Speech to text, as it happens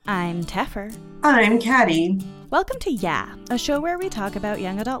I'm Teffer. I'm Caddy. Welcome to Yeah, a show where we talk about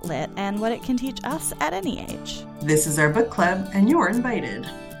young adult lit and what it can teach us at any age. This is our book club, and you're invited.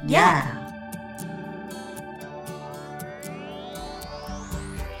 Yeah.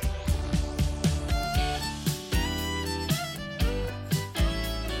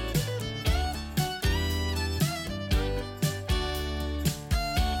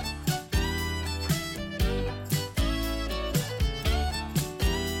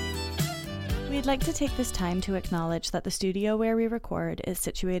 We'd like to take this time to acknowledge that the studio where we record is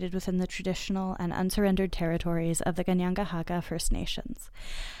situated within the traditional and unsurrendered territories of the Kanien'kehá:ka First Nations.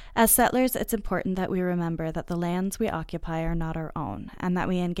 As settlers, it's important that we remember that the lands we occupy are not our own, and that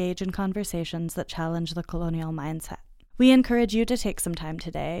we engage in conversations that challenge the colonial mindset. We encourage you to take some time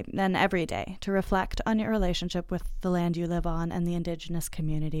today, and every day, to reflect on your relationship with the land you live on and the Indigenous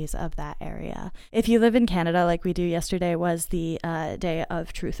communities of that area. If you live in Canada, like we do, yesterday was the Day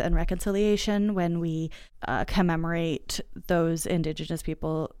of Truth and Reconciliation, when we commemorate those Indigenous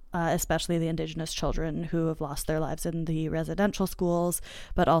people, especially the Indigenous children who have lost their lives in the residential schools,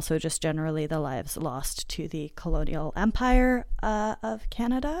 but also just generally the lives lost to the colonial empire of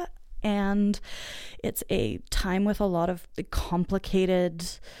Canada. And it's a time with a lot of complicated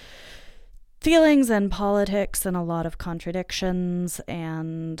feelings and politics and a lot of contradictions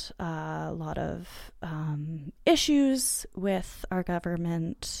and a lot of issues with our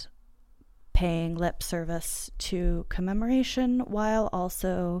government paying lip service to commemoration while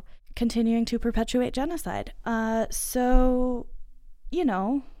also continuing to perpetuate genocide. So, you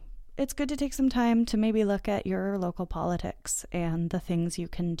know, it's good to take some time to maybe look at your local politics and the things you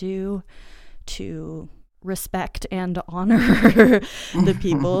can do to respect and honor the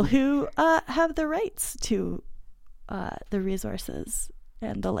people who have the rights to the resources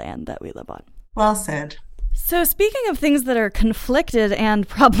and the land that we live on. Well said. So speaking of things that are conflicted and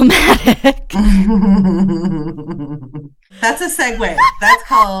problematic. That's a segue. That's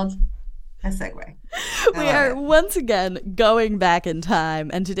called a segue. We are once again going back in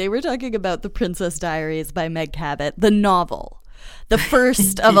time, and today we're talking about The Princess Diaries by Meg Cabot, the novel, the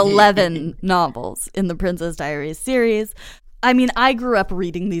first of 11 novels in the Princess Diaries series. I mean, I grew up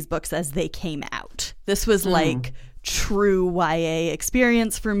reading these books as they came out. This was like true YA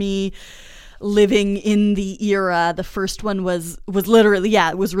experience for me, living in the era. The first one was literally,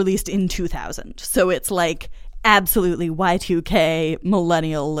 it was released in 2000. So it's like absolutely Y2K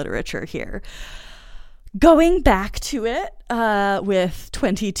millennial literature here. Going back to it with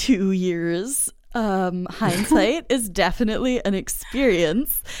 22 years hindsight is definitely an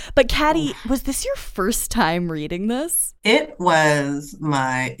experience. But Caddy, was this your first time reading this? It was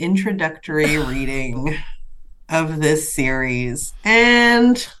my introductory reading of this series.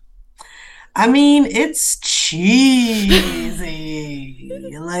 And I mean, it's cheesy.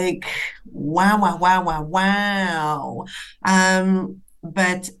 Like, wow.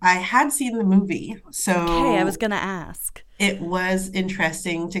 But I had seen the movie, so okay, I was gonna ask. It was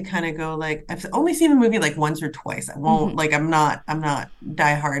interesting to kind of go like, I've only seen the movie like once or twice. I won't like I'm not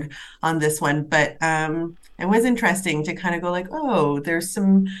diehard on this one, but it was interesting to kind of go like, oh, there's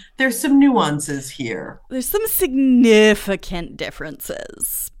some nuances here. There's some significant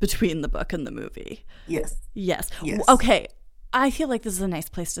differences between the book and the movie. Yes. Okay. I feel like this is a nice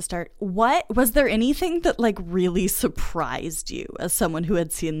place to start. Was there anything that like really surprised you as someone who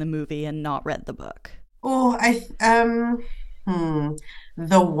had seen the movie and not read the book? Oh,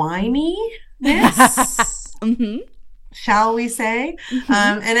 the whininess, shall we say?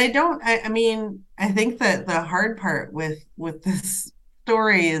 And I think that the hard part with this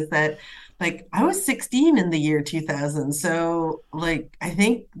story is that like I was 16 in the year 2000, so like I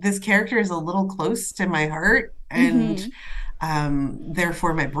think this character is a little close to my heart, and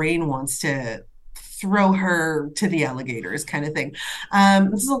therefore my brain wants to throw her to the alligators kind of thing.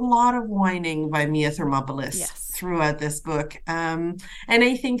 There's a lot of whining by Mia Thermopolis throughout this book. And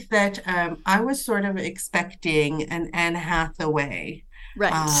I think that I was sort of expecting an Anne Hathaway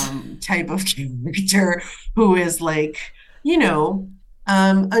type of character who is like, you know,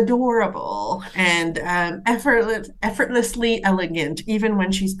 adorable and effortlessly elegant, even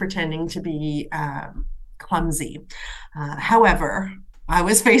when she's pretending to be clumsy. However, I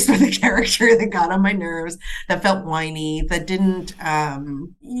was faced with a character that got on my nerves, that felt whiny, that didn't,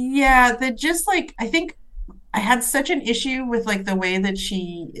 that just like, I think I had such an issue with like the way that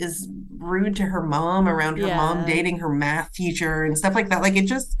she is rude to her mom around her mom dating her math teacher and stuff like that. Like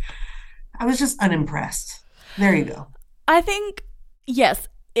I was just unimpressed. There you go. I think, yes,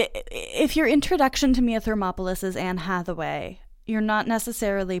 if your introduction to Mia Thermopolis is Anne Hathaway, you're not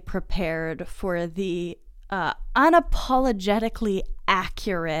necessarily prepared for the unapologetically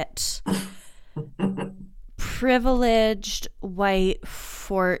accurate, privileged, white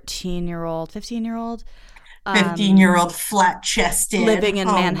 14-year-old, 15-year-old 15-year-old flat-chested living in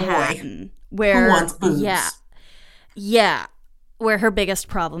Manhattan, where who wants boobs? Yeah, where her biggest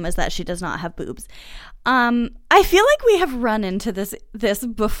problem is that she does not have boobs. I feel like we have run into this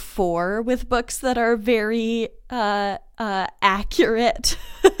before with books that are very accurate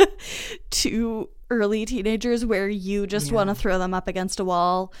to early teenagers, where you just want to throw them up against a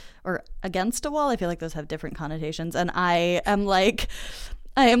wall or against a wall. I feel like those have different connotations, and I am like,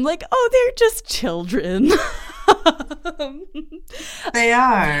 oh, they're just children. They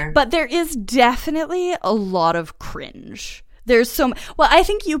are. But there is definitely a lot of cringe. There's well, I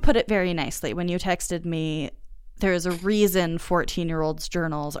think you put it very nicely when you texted me. There is a reason 14-year-olds'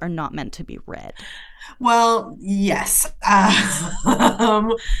 journals are not meant to be read. Well, yes.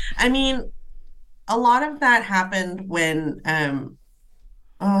 I mean, a lot of that happened when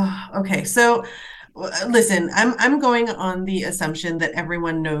okay, so listen, I'm going on the assumption that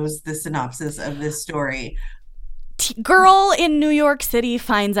everyone knows the synopsis of this story. Girl in New York City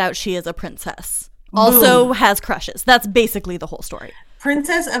finds out she is a princess. Also Boom. Has crushes. That's basically the whole story.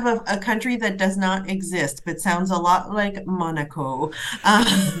 Princess of a country that does not exist, but sounds a lot like Monaco. I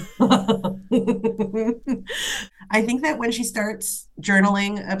think that when she starts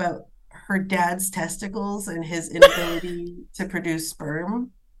journaling about her dad's testicles and his inability to produce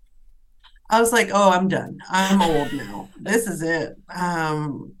sperm, I was like, oh, I'm done. I'm old now. This is it.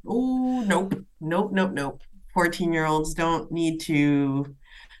 Nope. 14-year-olds don't need to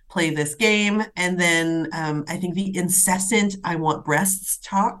play this game. And then I think the incessant I want breasts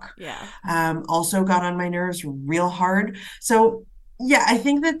talk also got on my nerves real hard. So yeah, I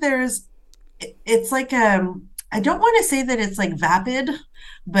think that it's like I don't want to say that it's like vapid,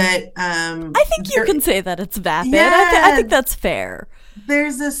 but I think you can say that it's vapid. I think that's fair.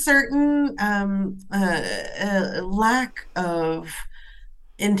 There's a certain lack of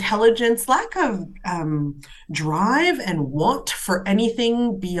intelligence, lack of drive and want for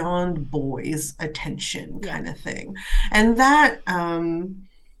anything beyond boys' attention kind of thing. And that, I'm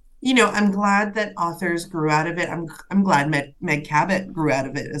glad that authors grew out of it. I'm glad Meg Cabot grew out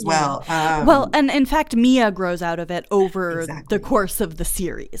of it as well. Well, and in fact, Mia grows out of it over the course of the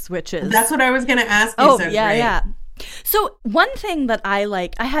series, which is... That's what I was going to ask you. Oh, so yeah. So one thing that I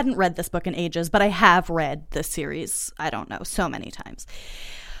hadn't read this book in ages, but I have read this series, I don't know, so many times.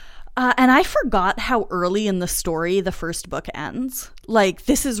 And I forgot how early in the story the first book ends. Like,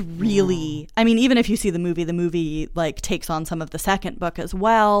 this is really, I mean, even if you see the movie, takes on some of the second book as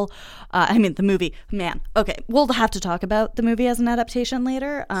well. The movie, man, okay, we'll have to talk about the movie as an adaptation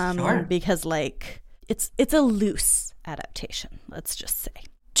later. Sure. Because, it's a loose adaptation, let's just say.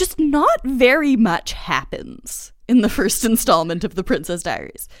 Just not very much happens in the first installment of The Princess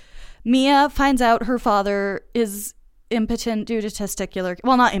Diaries. Mia finds out her father is impotent due to testicular,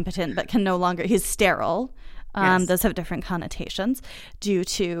 well, not impotent, but can no longer, he's sterile. Those have different connotations due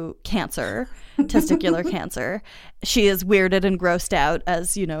to cancer, testicular cancer. She is weirded and grossed out,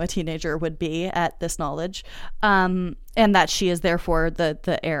 as, a teenager would be at this knowledge. And that she is therefore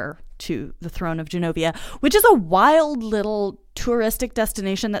the heir to the throne of Genovia, which is a wild little touristic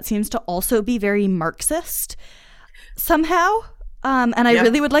destination that seems to also be very Marxist somehow. And I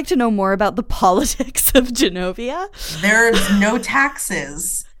really would like to know more about the politics of Genovia. There's no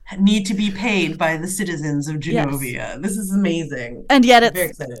taxes need to be paid by the citizens of Genovia. Yes. This is amazing. And yet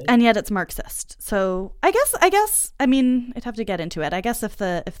it's Marxist. So I guess I'd have to get into it. I guess if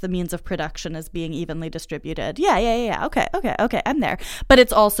the means of production is being evenly distributed. Yeah. Okay. I'm there. But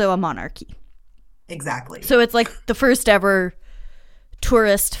it's also a monarchy. Exactly. So it's like the first ever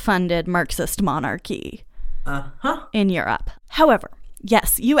tourist funded Marxist monarchy. In Europe. However,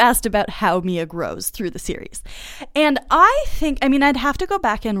 yes, you asked about how Mia grows through the series. And I think, I'd have to go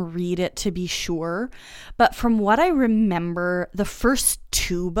back and read it to be sure, but from what I remember, the first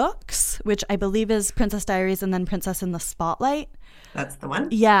two books, which I believe is Princess Diaries and then Princess in the Spotlight. That's the one?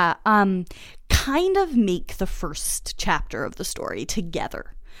 Yeah, kind of make the first chapter of the story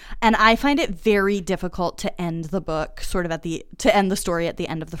together. And I find it very difficult to end the book to end the story at the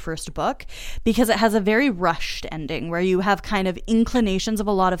end of the first book, because it has a very rushed ending where you have kind of inclinations of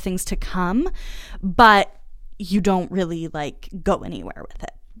a lot of things to come, but you don't really go anywhere with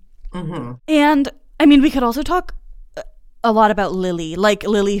it. Mm-hmm. And we could also talk a lot about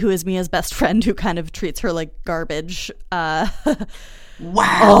Lily, who is Mia's best friend, who kind of treats her like garbage.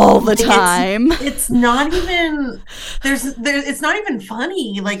 Wow. All the time. It's not even it's not even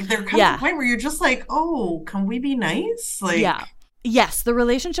funny. There comes a point where you're just like, oh, can we be nice? Yeah. Yes, the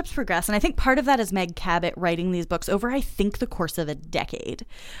relationships progress, and I think part of that is Meg Cabot writing these books over, I think, the course of a decade.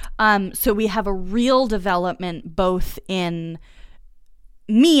 So we have a real development both in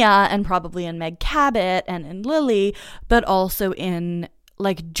Mia and probably in Meg Cabot and in Lily, but also in,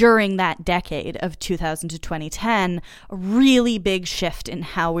 like, during that decade of 2000 to 2010, a really big shift in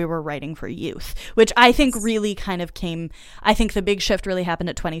how we were writing for youth, which I think really kind of I think the big shift really happened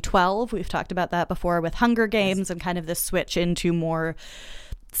at 2012. We've talked about that before with Hunger Games and kind of this switch into more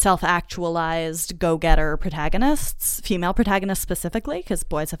self-actualized go-getter protagonists, female protagonists specifically, because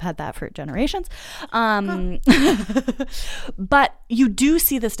boys have had that for generations. But you do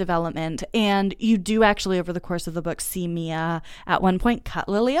see this development, and you do actually over the course of the book see Mia at one point cut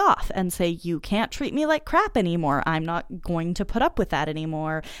Lily off and say, you can't treat me like crap anymore. I'm not going to put up with that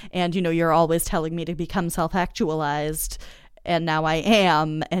anymore. And, you know, you're always telling me to become self-actualized, and now I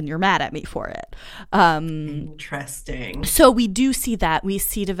am, and you're mad at me for it. Interesting. So we do see that. We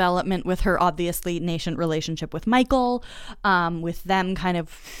see development with her, obviously, nascent relationship with Michael, with them kind of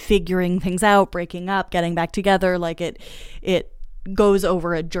figuring things out, breaking up, getting back together. Like it goes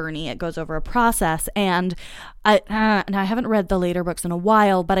over a journey. It goes over a process. And I haven't read the later books in a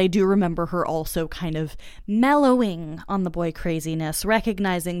while, but I do remember her also kind of mellowing on the boy craziness,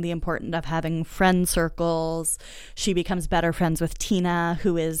 recognizing the importance of having friend circles. She becomes better friends with Tina,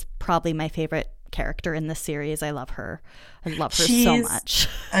 who is probably my favorite character in this series. I love her. She's so much.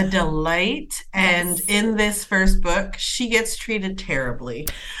 A delight. And yes. In this first book, she gets treated terribly.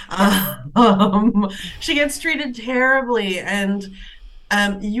 She gets treated terribly. And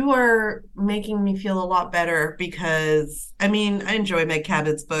you are making me feel a lot better because, I mean, I enjoy Meg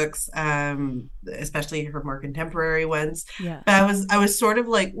Cabot's books, especially her more contemporary ones. Yeah. But I was sort of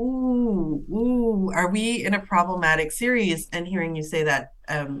like, ooh, are we in a problematic series? And hearing you say that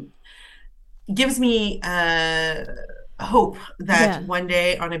gives me hope that one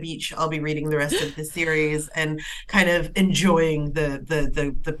day on a beach I'll be reading the rest of the series and kind of enjoying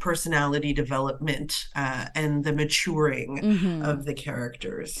the personality development and the maturing of the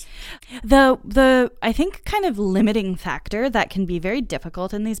characters. The I think kind of limiting factor that can be very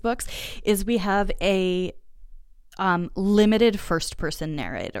difficult in these books is we have a limited first-person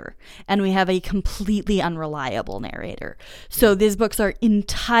narrator, and we have a completely unreliable narrator. So these books are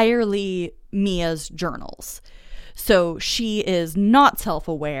entirely Mia's journals. So she is not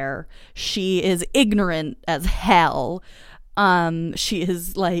self-aware. She is ignorant as hell. She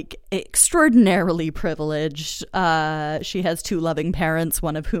is, like, extraordinarily privileged. She has two loving parents,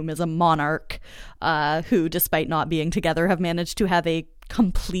 one of whom is a monarch, who, despite not being together, have managed to have a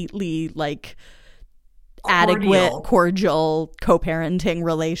completely, like, adequate, cordial co-parenting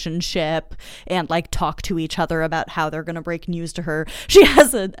relationship and, like, talk to each other about how they're going to break news to her. She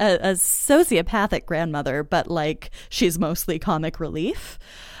has a sociopathic grandmother, but, like, she's mostly comic relief.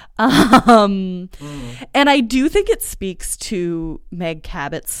 And I do think it speaks to Meg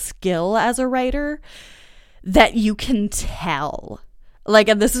Cabot's skill as a writer that you can tell. Like,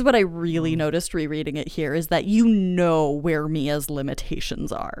 and this is what I really noticed rereading it here, is that you know where Mia's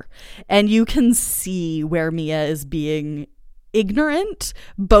limitations are. And you can see where Mia is being ignorant,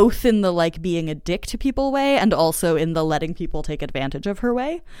 both in the, like, being a dick to people way and also in the letting people take advantage of her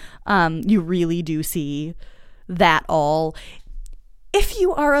way. You really do see that all if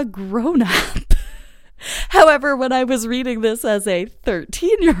you are a grown-up. However, when I was reading this as a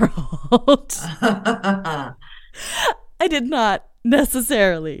 13-year-old, I did not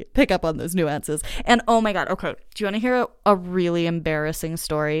necessarily pick up on those nuances. And oh my God, okay, do you want to hear a really embarrassing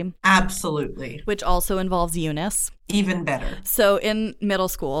story? Absolutely. Which also involves Eunice. Even better. So in middle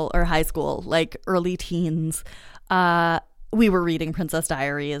school or high school, like early teens, we were reading Princess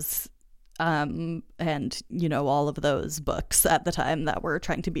Diaries, and, you know, all of those books at the time that were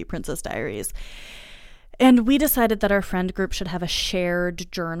trying to be Princess Diaries. And we decided that our friend group should have a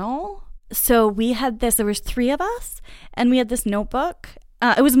shared journal. So we had this, there was 3 of us, and we had this notebook.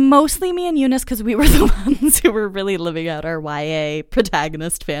 It was mostly me and Eunice because we were the ones who were really living out our YA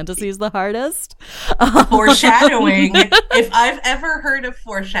protagonist fantasies the hardest. Foreshadowing. If I've ever heard of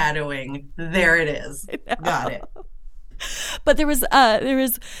foreshadowing, there it is. Got it. But there was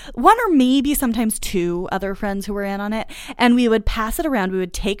one or maybe sometimes 2 other friends who were in on it, and we would pass it around. We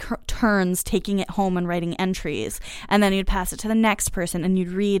would take turns taking it home and writing entries, and then you'd pass it to the next person, and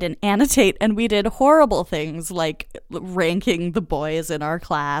you'd read and annotate. And we did horrible things like ranking the boys in our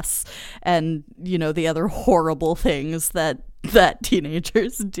class, and, you know, the other horrible things that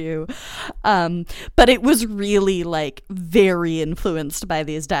teenagers do. But it was really, like, very influenced by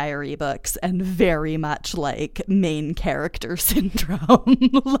these diary books and very much like main character syndrome.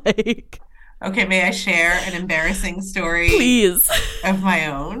 Like, Okay, may I share an embarrassing story Please. of my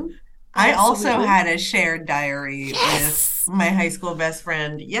own? I also Absolutely. had a shared diary with Yes. my high school best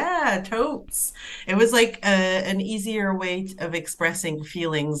friend. Yeah, totes. It was like an easier way of expressing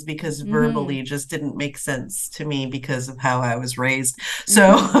feelings because Mm-hmm. verbally just didn't make sense to me because of how I was raised.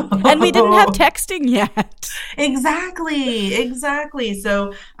 Mm-hmm. And we didn't have So texting yet. exactly, exactly.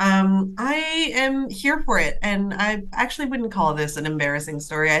 So I am here for it. And I actually wouldn't call this an embarrassing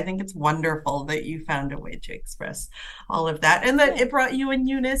story. I think it's wonderful that you found a way to express all of that and that Yeah. it brought you and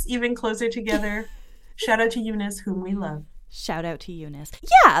Eunice even closer together. Shout out to Eunice, whom we love. Shout out to Eunice.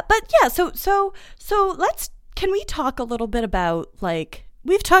 Yeah, but yeah, so let's can we talk a little bit about like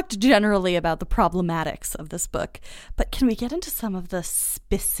we've talked generally about the problematics of this book, but can we get into some of the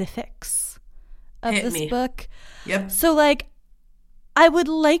specifics of Hit this me. book? Yep. So like I would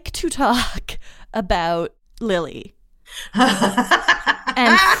like to talk about Lily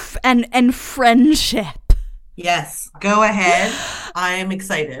and and friendship. Yes, go ahead. I'm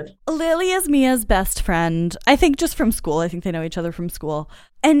excited. Lily is Mia's best friend. I think just from school. I think they know each other from school.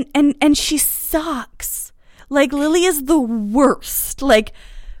 And she sucks. Like Lily is the worst. Like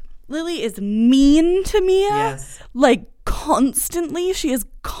Lily is mean to Mia. Yes. Like constantly. She is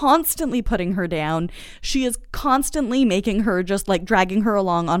constantly putting her down. She is constantly making her just like dragging her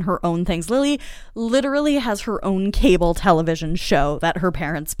along on her own things. Lily literally has her own cable television show that her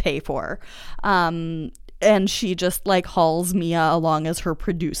parents pay for. And she just like hauls Mia along as her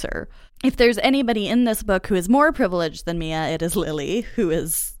producer. If there's anybody in this book who is more privileged than Mia, it is Lily, who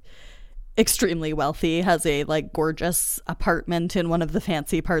is extremely wealthy, has a like gorgeous apartment in one of the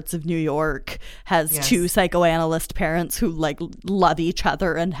fancy parts of New York, has two Yes. psychoanalyst parents who like love each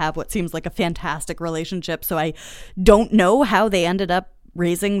other and have what seems like a fantastic relationship. So I don't know how they ended up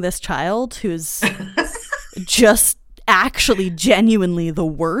raising this child who's just actually genuinely the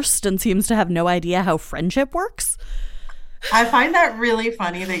worst and seems to have no idea how friendship works. I find that really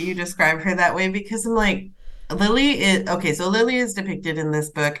funny that you describe her that way because I'm like, Lily is okay. So Lily is depicted in this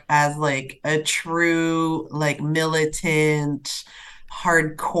book as like a true, like militant,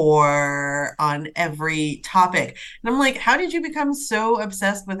 hardcore on every topic. And I'm like, how did you become so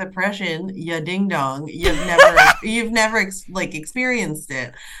obsessed with oppression? Ya ding dong. You've never like experienced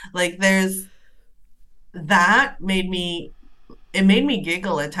it. Like there's that made me it made me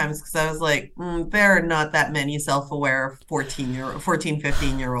giggle at times because I was like, there are not that many self-aware 15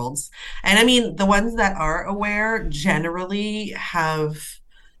 year olds. And I mean, the ones that are aware generally have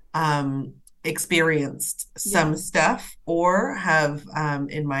um, experienced Yeah. some stuff or have,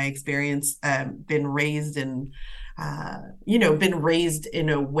 in my experience, been raised in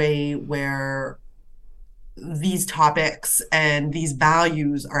a way where these topics and these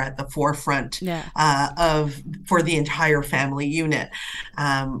values are at the forefront Yeah. of for the entire family unit.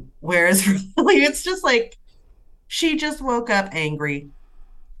 Whereas really, it's just like she just woke up angry,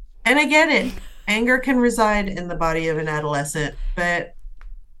 and I get it. Anger can reside in the body of an adolescent, but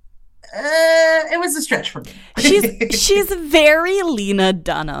it was a stretch for me. She's very Lena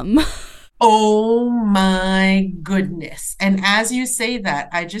Dunham. Oh my goodness. And as you say that,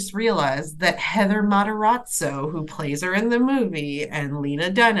 I just realized that Heather Matarazzo, who plays her in the movie, and Lena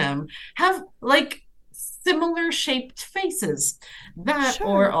Dunham have like similar shaped faces. That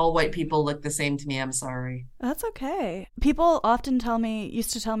or Sure. all white people look the same to me. I'm sorry. That's okay. People often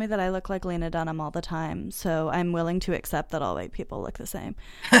used to tell me that I look like Lena Dunham all the time, so I'm willing to accept that all white people look the same.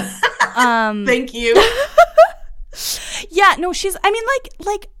 Thank you. Yeah, no, I mean,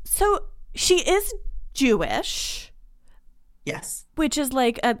 so she is Jewish, Yes. which is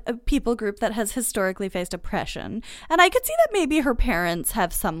like a people group that has historically faced oppression. And I could see that maybe her parents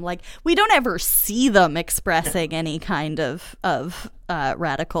have some, like, we don't ever see them expressing any kind of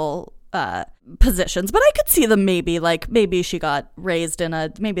radical positions, but I could see them maybe she got raised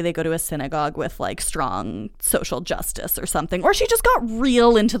maybe they go to a synagogue with like strong social justice or something, or she just got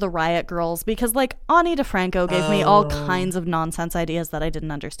real into the Riot Girls because like Ani DeFranco gave me all Oh, kinds of nonsense ideas that I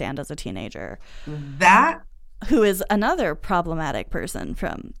didn't understand as a teenager, that who is another problematic person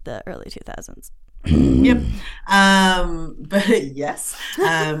from the early 2000s. Yep. But yes.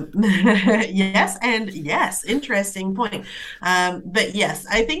 Yes, and yes, interesting point. But yes,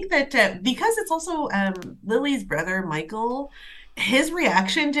 I think that because it's also Lily's brother, Michael, his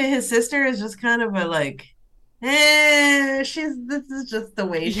reaction to his sister is just kind of a like, this is just the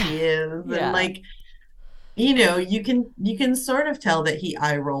way Yeah. she is. And Yeah. like, you can sort of tell that he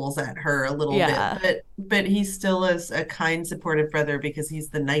eye rolls at her a little bit, Yeah. but he still is a kind, supportive brother because he's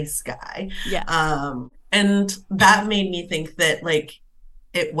the nice guy. Yeah. And that made me think that like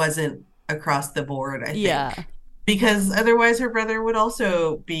it wasn't across the board, I Yeah. think. Because otherwise her brother would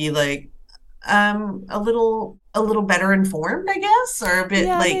also be like, a little better informed, I guess, or a bit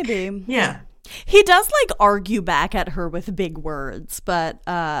Yeah, like, maybe. yeah, He does like argue back at her with big words, but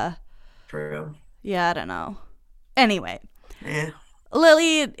true. yeah, I don't know. Anyway, Yeah.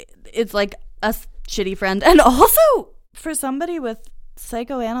 Lily is like a shitty friend, and also for somebody with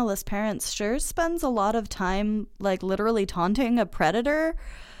psychoanalyst parents, sure spends a lot of time like literally taunting a predator,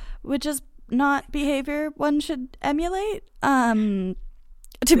 which is not behavior one should emulate.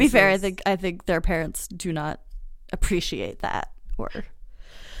 To be This fair, is I think their parents do not appreciate that or this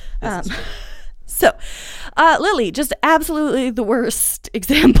um is true. So, Lily, just absolutely the worst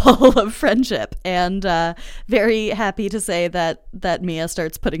example of friendship, and very happy to say that Mia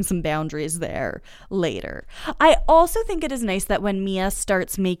starts putting some boundaries there later. I also think it is nice that when Mia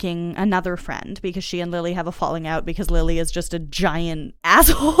starts making another friend, because she and Lily have a falling out because Lily is just a giant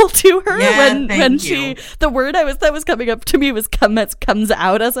asshole to her Yeah, when thank she you. the word that was coming up to me was comes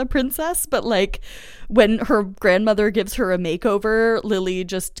out as a princess, but like when her grandmother gives her a makeover, Lily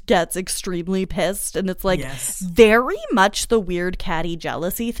just gets extremely pissed, and it's like Yes, very much the weird catty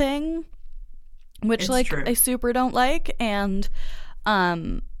jealousy thing, which it's like true. I super don't like. And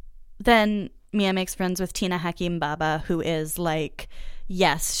then Mia makes friends with Tina Hakim Baba, who is like,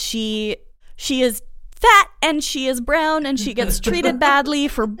 yes, she is fat and she is brown and she gets treated badly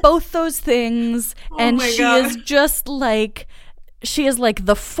for both those things, Oh and my God. she is like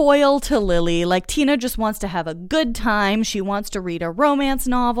the foil to Lily. Like, Tina just wants to have a good time. She wants to read a romance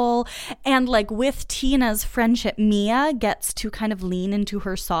novel. And like with Tina's friendship, Mia gets to kind of lean into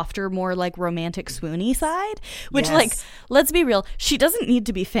her softer, more like romantic swoony side, which like, Yes. let's be real, she doesn't need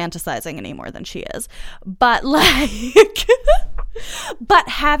to be fantasizing any more than she is. But like, but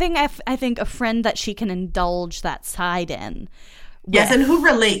having, I think, a friend that she can indulge that side in Yes, and with. who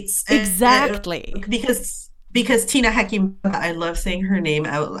relates? Exactly. Because Tina Hakim, I love saying her name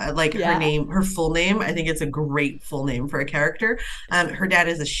out, like her Yeah. name, her full name. I think it's a great full name for a character. Her dad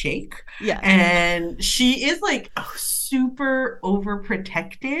is a sheikh, Yeah. and she is like super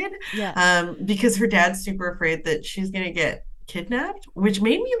overprotected, Yeah. because her dad's super afraid that she's gonna get kidnapped, which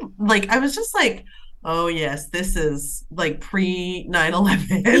made me like, I was just like, oh yes, this is like pre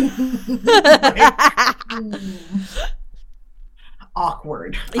 9/11, like.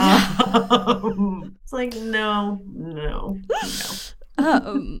 Awkward. Yeah. It's like no, no,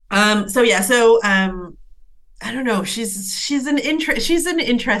 no. um, So yeah, so I don't know. She's an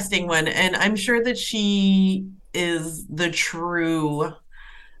interesting one, and I'm sure that she is the true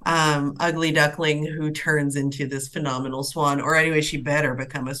ugly duckling who turns into this phenomenal swan, or anyway, she better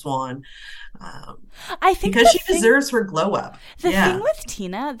become a swan, um, I think because she deserves her glow up. the thing Yeah. with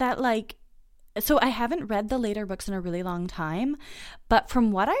Tina that like, so I haven't read the later books in a really long time, but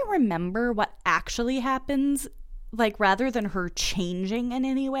from what I remember, what actually happens, like rather than her changing in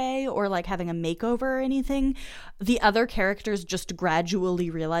any way or like having a makeover or anything, the other characters just gradually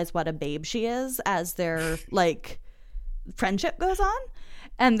realize what a babe she is as their like friendship goes on.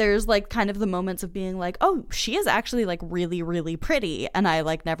 And there's like kind of the moments of being like, oh, she is actually like really, really pretty. And I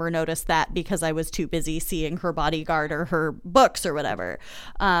like never noticed that because I was too busy seeing her bodyguard or her books or whatever.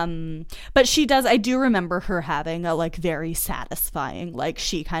 But I do remember her having a like very satisfying, like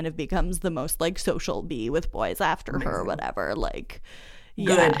she kind of becomes the most like social bee with boys after her or Amazing. whatever. Like,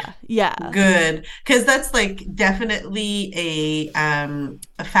 Good. yeah, yeah, Good, because that's like definitely a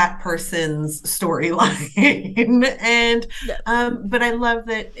fat person's storyline, and yeah. but I love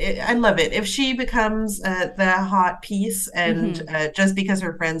that. I love it if she becomes the hot piece, and Mm-hmm. just because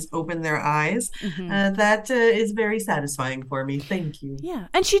her friends open their eyes, Mm-hmm. that is very satisfying for me. Thank you. Yeah.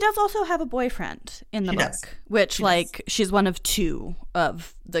 And she does also have a boyfriend in the She does. book, which, She does. like, she's one of two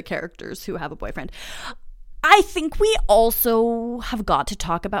of the characters who have a boyfriend. I think we also have got to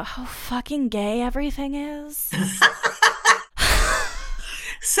talk about how fucking gay everything is.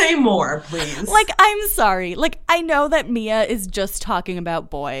 Say more, please. Like, I'm sorry. Like, I know that Mia is just talking about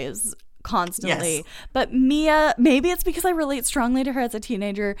boys Yes. constantly, but Mia, maybe it's because I relate strongly to her as a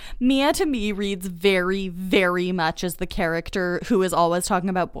teenager. Mia to me reads very, very much as the character who is always talking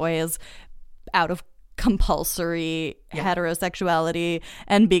about boys out of compulsory Yeah. heterosexuality,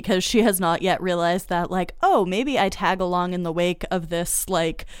 and because she has not yet realized that, like, oh, maybe I tag along in the wake of this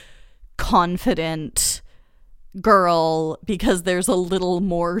like confident girl because there's a little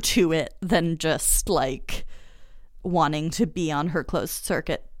more to it than just like wanting to be on her closed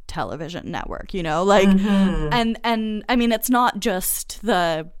circuit television network, you know, like, Mm-hmm. and I mean, it's not just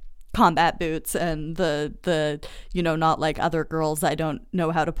the combat boots and the you know, not like other girls I don't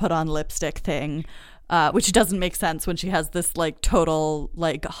know how to put on lipstick thing, which doesn't make sense when she has this like total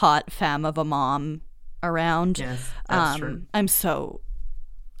like hot femme of a mom around. Yes, that's true. I'm so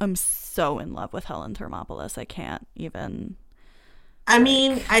I'm so in love with Helen Thermopolis. I can't even. I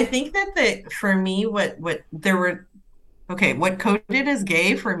mean, I think that for me, what there were okay, what coded as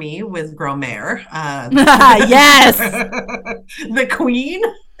gay for me was Grosmere, Yes. the queen.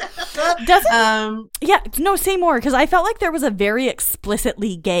 Doesn't yeah, no, say more, because I felt like there was a very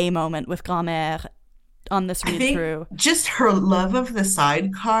explicitly gay moment with Grosmere on this read through. Just her love of the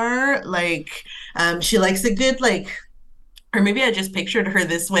sidecar, like she likes a good like, or maybe I just pictured her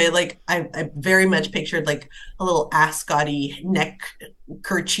this way. Like I very much pictured like a little ascot-y neck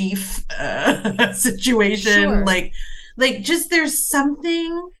kerchief situation. Sure. Like just there's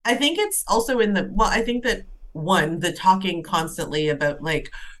something. I think it's also in the, well, I think that one, the talking constantly about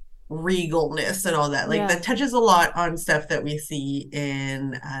like regalness and all that, like that touches a lot on stuff that we see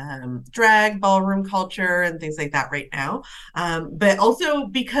in drag ballroom culture and things like that right now, but also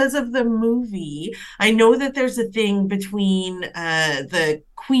because of the movie, I know that there's a thing between the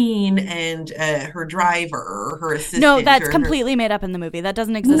queen and her driver, her assistant. No, that's completely made up in the movie. That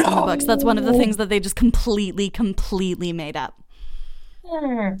doesn't exist in the books. That's one of the things that they just completely made up.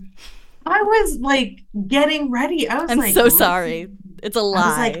 I was like getting ready. I'm like, so sorry. It's a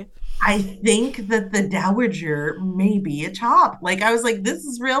lie. I think that the dowager may be a chop. Like, I was like, this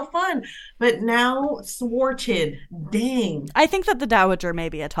is real fun. But now thwarted. Dang. I think that the dowager may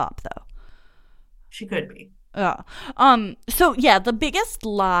be a top, though. She could be. Yeah. So, yeah, the biggest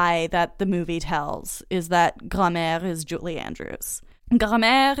lie that the movie tells is that Grosmere is Julie Andrews.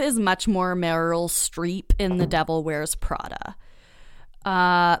 Grosmere is much more Meryl Streep in The Devil Wears Prada.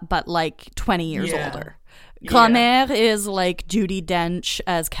 But, like, 20 years older. Grosmere is like Judi Dench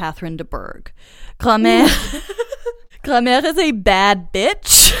as Catherine de Bourgh. Grosmere is a bad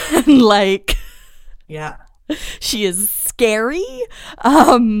bitch. And like, she is scary.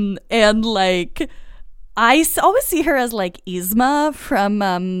 And like, I always see her as like Yzma from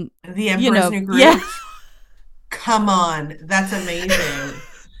The Emperor's New Groove. Yeah. Come on, that's amazing.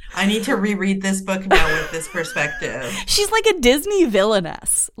 I need to reread this book now with this perspective. She's like a Disney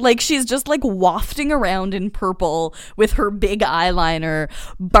villainess. Like, she's just like wafting around in purple with her big eyeliner,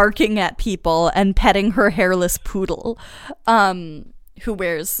 barking at people and petting her hairless poodle, who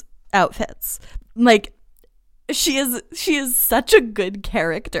wears outfits. Like, she is such a good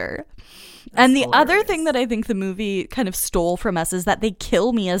character. That's and the hilarious. Other thing that I think the movie kind of stole from us is that they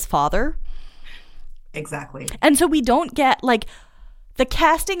kill Mia's father. Exactly. And so we don't get like, the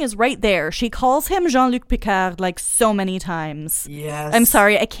casting is right there. She calls him Jean-Luc Picard like so many times. Yes. I'm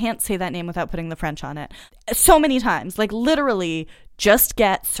sorry, I can't say that name without putting the French on it. So many times. Like literally just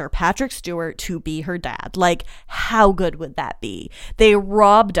get Sir Patrick Stewart to be her dad. Like how good would that be? They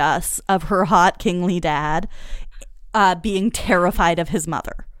robbed us of her hot kingly dad being terrified of his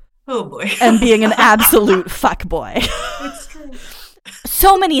mother. Oh boy. And being an absolute fuckboy. It's true.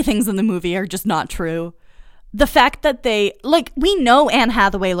 So many things in the movie are just not true. The fact that they, like, we know Anne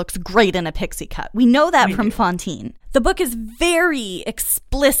Hathaway looks great in a pixie cut. We know that from Fantine. The book is very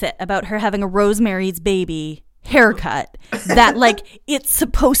explicit about her having a Rosemary's Baby haircut that, like, it's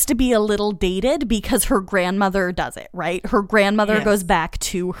supposed to be a little dated because her grandmother does it, right? Her grandmother goes back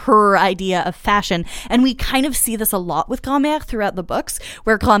to her idea of fashion. And we kind of see this a lot with Grosmere throughout the books,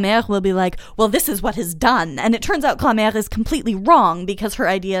 where Grosmere will be like, well, this is what is done. And it turns out Grosmere is completely wrong because her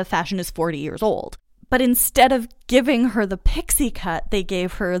idea of fashion is 40 years old. But instead of giving her the pixie cut, they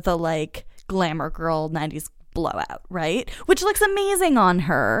gave her the, like, glamour girl 90s blowout, right? Which looks amazing on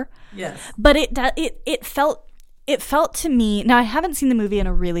her. Yes. But it felt to me, now I haven't seen the movie in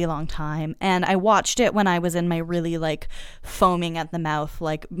a really long time, and I watched it when I was in my really, like, foaming at the mouth,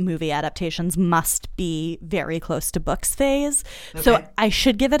 like, movie adaptations must be very close to books phase. Okay. So I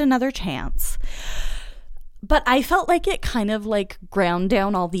should give it another chance. But I felt like it kind of like ground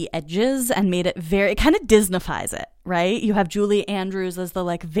down all the edges and made it it kind of Disneyfies it, right? You have Julie Andrews as the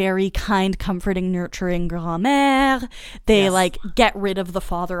like very kind, comforting, nurturing grand-mère. They like get rid of the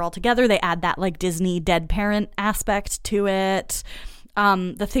father altogether. They add that like Disney dead parent aspect to it.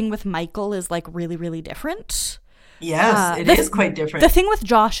 The thing with Michael is like really, really different. Yes, it is quite different. The thing with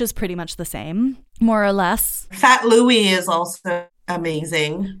Josh is pretty much the same, more or less. Fat Louie is also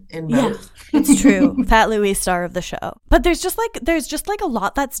amazing in both. Yeah, it's true. Fat Louie, star of the show. But there's just like a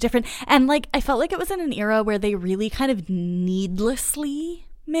lot that's different. And like I felt like it was in an era where they really kind of needlessly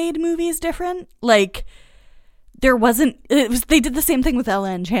made movies different. Like they did the same thing with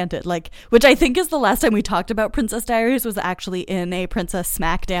Ella Enchanted, like, which I think is the last time we talked about Princess Diaries was actually in a Princess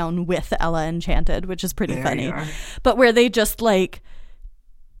Smackdown with Ella Enchanted, which is pretty funny. But where they just like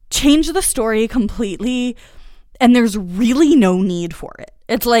change the story completely and there's really no need for it.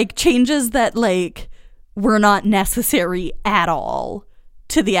 It's like changes that like were not necessary at all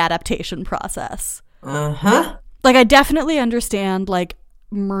to the adaptation process. Uh-huh. Like, I definitely understand, like,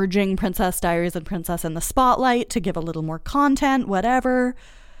 merging Princess Diaries and Princess in the Spotlight to give a little more content, whatever.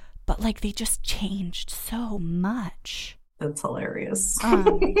 But, like, they just changed so much. That's hilarious.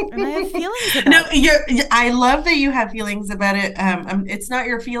 And I have feelings about it. I love that you have feelings about it. It's not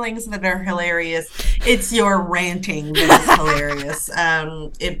your feelings that are hilarious. It's your ranting that is hilarious.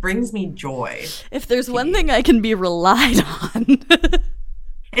 It brings me joy. If there's one thing I can be relied on.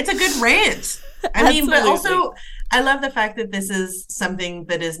 It's a good rant. I mean, but also I love the fact that this is something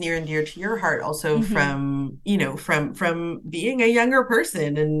that is near and dear to your heart also from, you know, from being a younger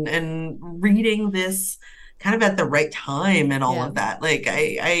person and reading this kind of at the right time and all of that. Like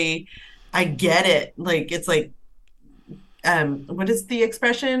I get it. Like it's like what is the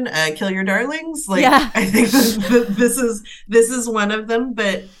expression? Kill your darlings. Like I think this is one of them.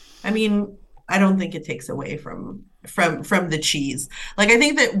 But I mean, I don't think it takes away from the cheese. Like I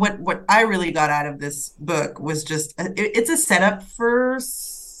think that what I really got out of this book was just it's a setup for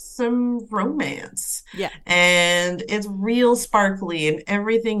some romance. And it's real sparkly and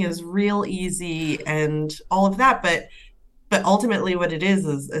everything is real easy and all of that, but ultimately what it is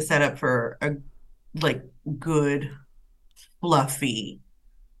a setup for a like good fluffy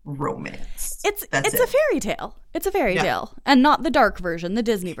romance. It's a fairy tale. It's a fairy tale, and not the dark version, the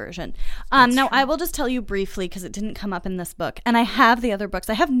Disney version. Now, I will just tell you briefly, because it didn't come up in this book, and I have the other books.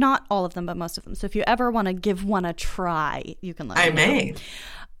 I have not all of them, but most of them. So if you ever want to give one a try, you can let me know. I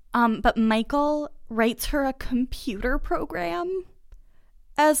may. But Michael writes her a computer program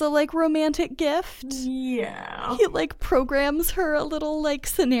as a like romantic gift. Yeah. He like programs her a little like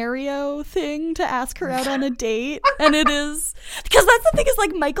scenario thing to ask her out on a date. And it is because that's the thing is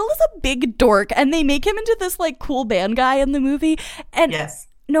like Michael is a big dork and they make him into this like cool band guy in the movie. And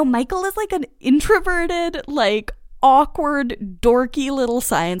no, Michael is like an introverted, like awkward, dorky little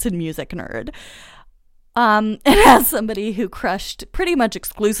science and music nerd. And as somebody who crushed pretty much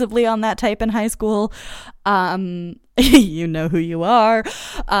exclusively on that type in high school, you know who you are,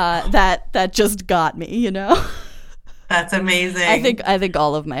 that just got me, you know? That's amazing. I think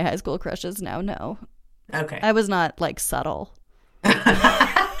all of my high school crushes now know. Okay. I was not like subtle.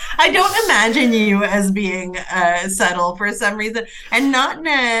 I don't imagine you as being subtle for some reason, and not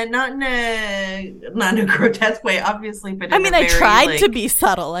in a grotesque way, obviously. But I tried to be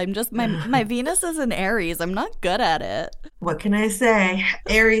subtle. I'm just my Venus is in Aries. I'm not good at it. What can I say?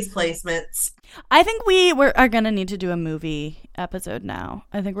 Aries placements. I think we are going to need to do a movie episode now.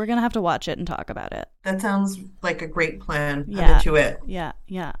 I think we're going to have to watch it and talk about it. That sounds like a great plan. Yeah. I'm into it. Yeah.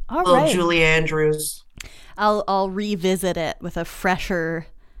 All right. Julie Andrews. I'll revisit it with a fresher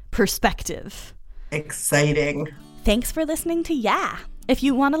perspective. Exciting. Thanks for listening to Yeah. If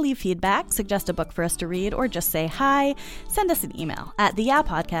you want to leave feedback, suggest a book for us to read, or just say hi, send us an email at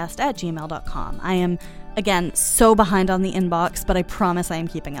theyapodcast@gmail.com. I am, again, so behind on the inbox, but I promise I am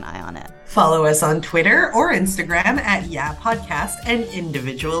keeping an eye on it. Follow us on Twitter or Instagram at Yeah Podcast, and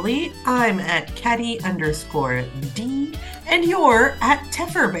individually, I'm at Caddy_D, and you're at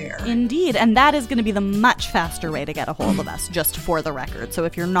Tefferbear. Indeed, and that is going to be the much faster way to get a hold of us, just for the record. So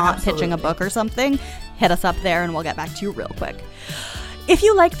if you're not pitching a book or something, hit us up there and we'll get back to you real quick. If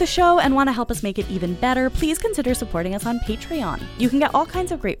you like the show and want to help us make it even better, please consider supporting us on Patreon. You can get all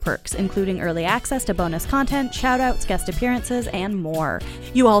kinds of great perks, including early access to bonus content, shoutouts, guest appearances, and more.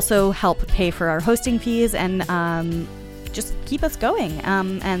 You also help pay for our hosting fees and just keep us going.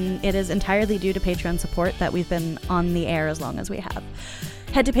 And it is entirely due to Patreon support that we've been on the air as long as we have.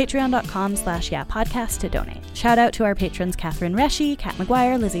 Head to patreon.com/yeahpodcast to donate. Shout out to our patrons Catherine Reshi, Kat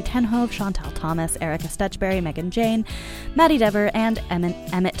McGuire, Lizzie Tenhove, Chantal Thomas, Erica Stutchberry, Megan Jane, Maddie Dever, and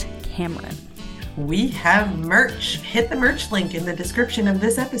Emmett Cameron. We have merch. Hit the merch link in the description of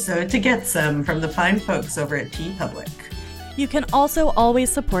this episode to get some from the fine folks over at TeePublic. You can also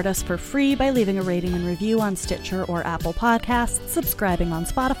always support us for free by leaving a rating and review on Stitcher or Apple Podcasts, subscribing on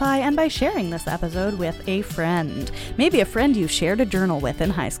Spotify, and by sharing this episode with a friend. Maybe a friend you shared a journal with in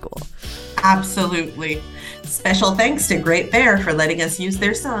high school. Absolutely. Special thanks to Great Bear for letting us use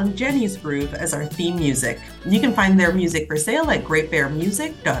their song Jenny's Groove as our theme music. You can find their music for sale at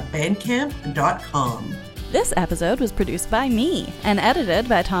greatbearmusic.bandcamp.com. This episode was produced by me and edited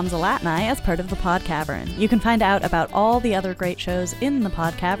by Tom Zalatni as part of the Pod Cavern. You can find out about all the other great shows in the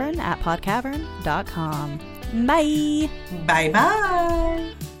Pod Cavern at podcavern.com. Bye!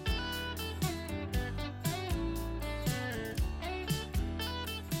 Bye-bye!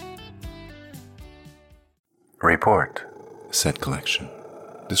 Report. Set collection.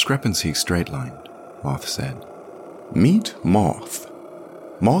 Discrepancy straight-lined, Moth said. Meet Moth.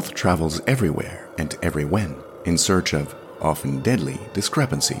 Moth travels everywhere and everywhen in search of often deadly,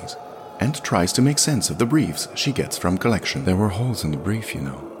 discrepancies, and tries to make sense of the briefs she gets from Collection. There were holes in the brief, you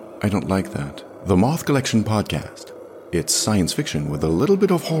know. I don't like that. The Moth Collection podcast. It's science fiction with a little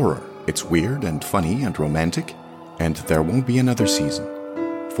bit of horror. It's weird and funny and romantic, and there won't be another season.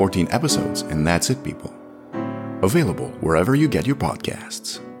 14 episodes, and that's it, people. Available wherever you get your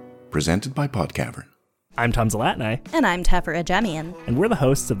podcasts. Presented by Podcavern. I'm Tom Zalatni. And I'm Tefera Jemian. And we're the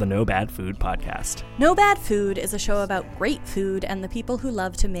hosts of the No Bad Food podcast. No Bad Food is a show about great food and the people who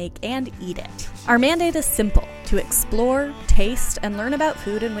love to make and eat it. Our mandate is simple: to explore, taste, and learn about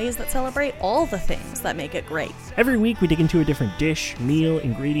food in ways that celebrate all the things that make it great. Every week we dig into a different dish, meal,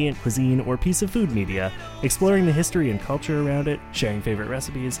 ingredient, cuisine, or piece of food media, exploring the history and culture around it, sharing favorite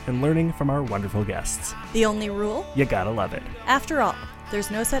recipes, and learning from our wonderful guests. The only rule? You gotta love it. After all, there's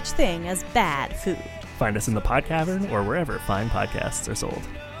no such thing as bad food. Find us in the Podcavern or wherever fine podcasts are sold.